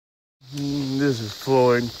This is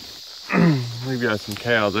Floyd. We've got some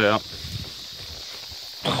cows out.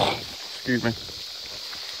 Excuse me.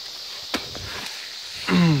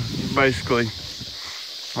 Basically,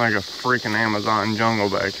 like a freaking Amazon jungle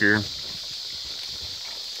back here.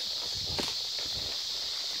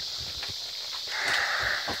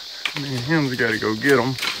 Me and him's got to go get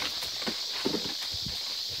them.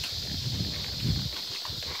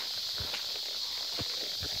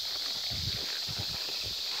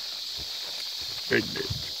 Big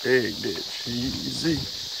ditch, big ditch. Easy,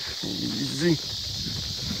 easy.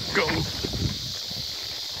 Go.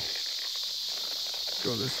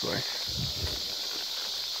 Go this way.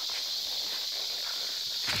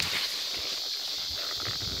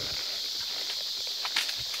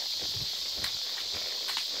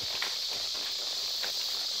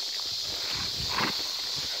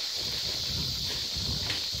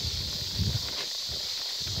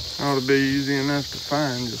 Ought to be easy enough to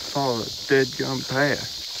find. Just follow the dead gum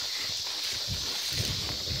path.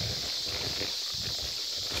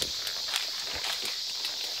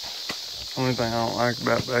 Only thing I don't like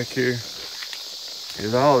about back here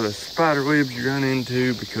is all the spider webs you run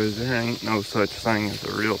into, because there ain't no such thing as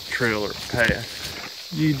a real trail or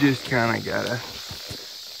path. You just kind of gotta.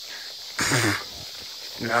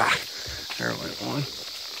 There went one.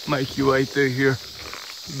 Make your way through here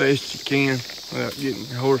best you can without getting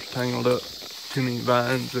your horse tangled up too many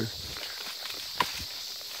vines or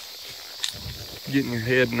getting your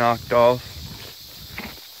head knocked off.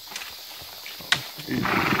 There you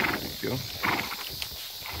go.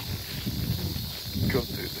 Go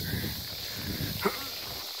through there.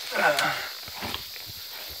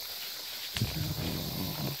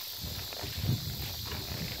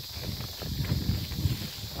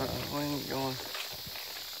 We ain't going.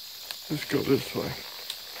 Let's go this way.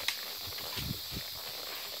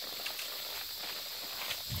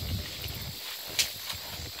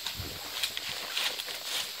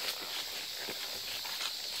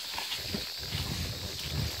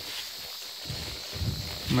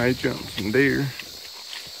 May jump some deer.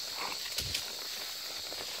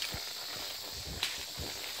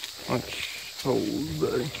 Watch holes,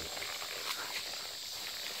 buddy.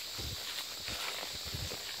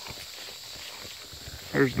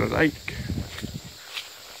 There's the lake.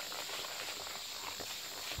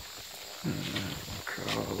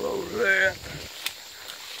 Crawl over that.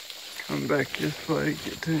 Come back this way,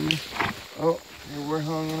 get to me. Oh, here we're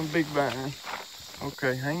hung in a big vine.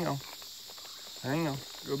 Okay, hang on. Hang on.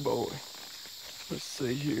 Good boy. Let's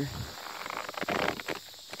see here.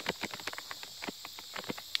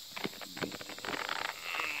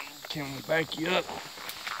 Can we back you up?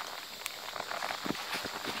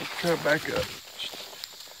 Let's try to back up.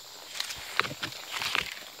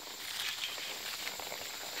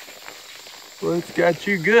 Well, it's got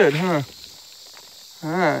you good, huh?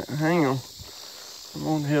 All right, hang on. I'm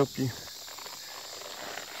gonna help you.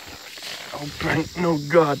 Oh, ain't no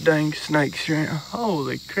goddamn snakes around.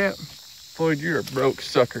 Holy crap. Floyd, you're a broke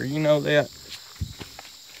sucker. You know that?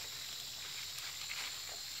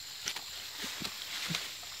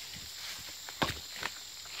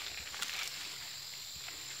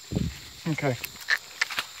 Okay.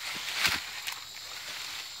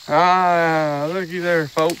 Ah, looky there,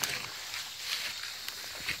 folks.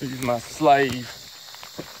 He's my slave.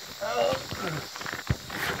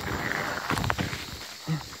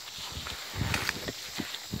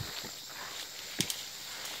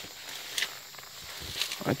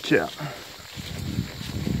 Watch out.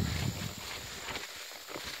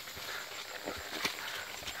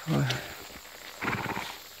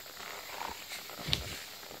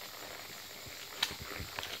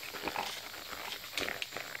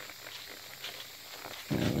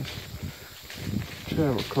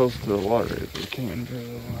 Travel close to the water as we can for a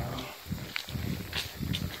little while.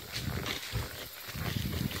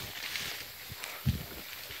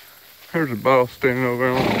 There's a boss standing over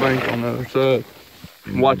on the bank on the other side,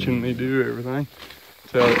 watching me do everything.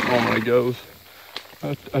 That's how it normally goes.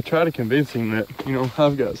 I try to convince him that, you know,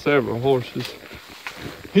 I've got several horses.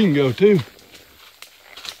 He can go too.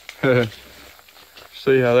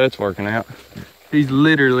 See how that's working out. He's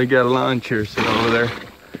literally got a lawn chair set over there.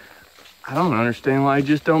 I don't understand why he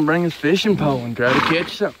just don't bring his fishing pole and try to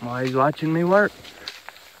catch something while he's watching me work.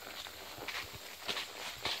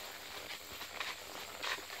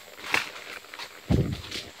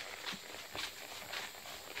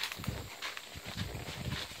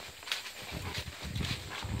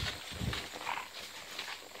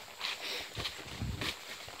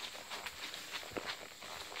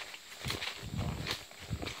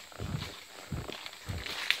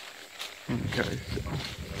 Okay, so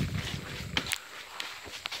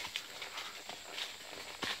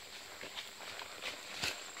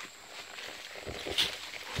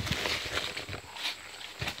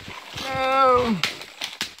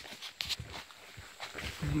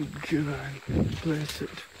good. Bless it.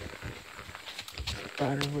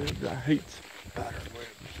 Spider webs. I hate spider webs.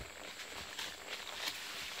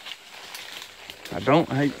 I don't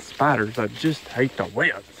hate spiders. I just hate the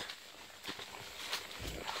webs.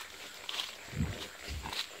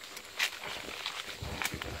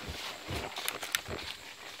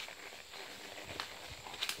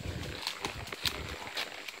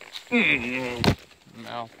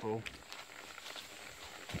 Mouthful.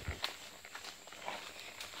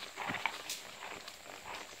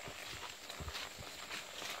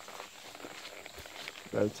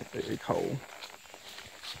 That's a big hole.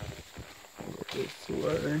 I'll go this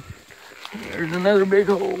way. There's another big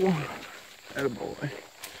hole. Attaboy.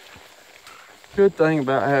 Good thing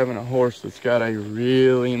about having a horse that's got a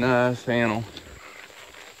really nice handle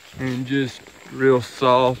and just real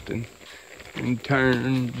soft and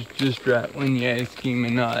turns just right when you ask him,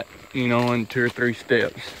 and not, you know, in 2 or 3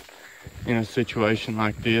 steps in a situation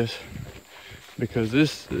like this, because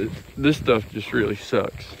this stuff just really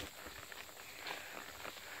sucks.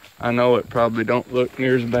 I know it probably don't look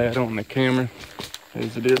near as bad on the camera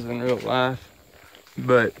as it is in real life,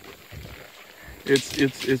 but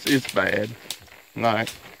it's bad. Like,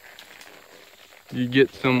 you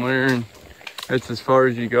get somewhere and that's as far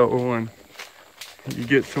as you go, and you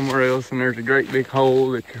get somewhere else and there's a great big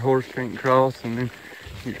hole that your horse can't cross, and then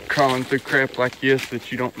you're crawling through crap like this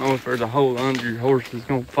that you don't know if there's a hole under, your horse is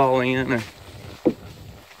gonna fall in. And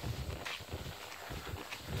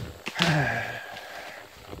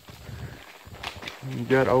you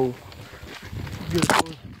got old.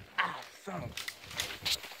 Son.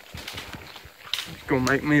 It's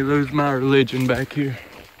gonna make me lose my religion back here.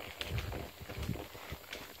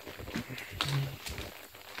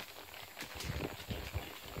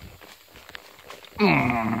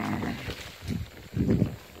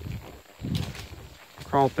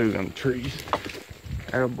 Crawl through them trees.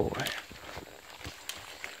 Attaboy.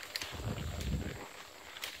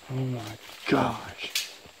 Oh my gosh.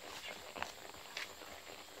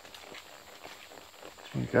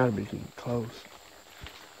 You gotta be getting close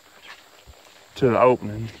to the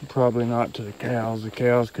opening. Probably not to the cows. The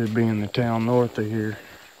cows could be in the town north of here.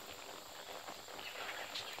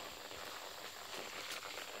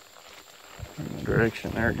 In the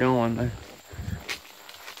direction they're going,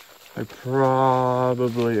 they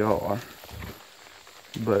probably are.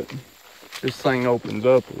 But this thing opens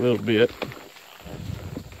up a little bit.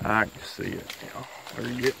 I can see it, you know.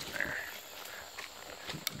 We're getting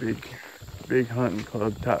there. Big hunting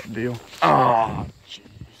club type deal. Oh, jeez.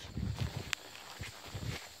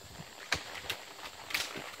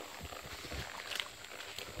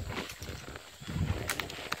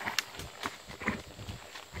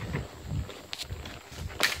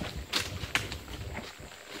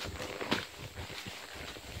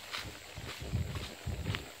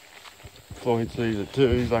 Floyd sees it too.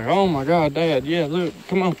 He's like, oh my God, Dad, yeah, look,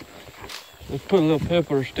 come on. Let's put a little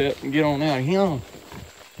pepper step and get on out of here.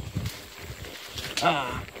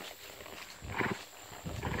 Ah.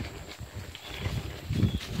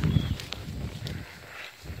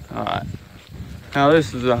 All right. Now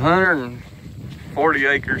this is 140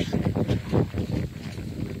 acres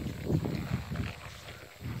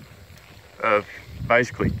of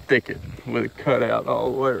basically thicket with a cutout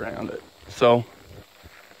all the way around it. So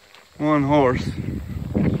one horse,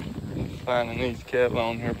 finding these cattle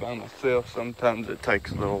on here by myself, sometimes it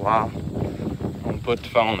takes a little while. I'm gonna put the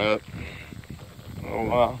phone up a little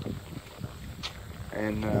while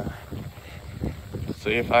and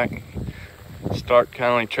see if I can start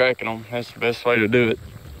kind of tracking them. That's the best way to do it.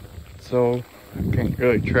 So I can't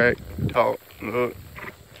really track, talk, look,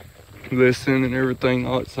 listen and everything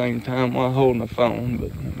all at the same time while holding the phone.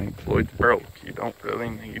 But I mean, Floyd's broke. You don't really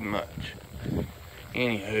need much.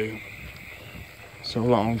 Anywho, so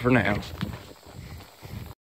long for now.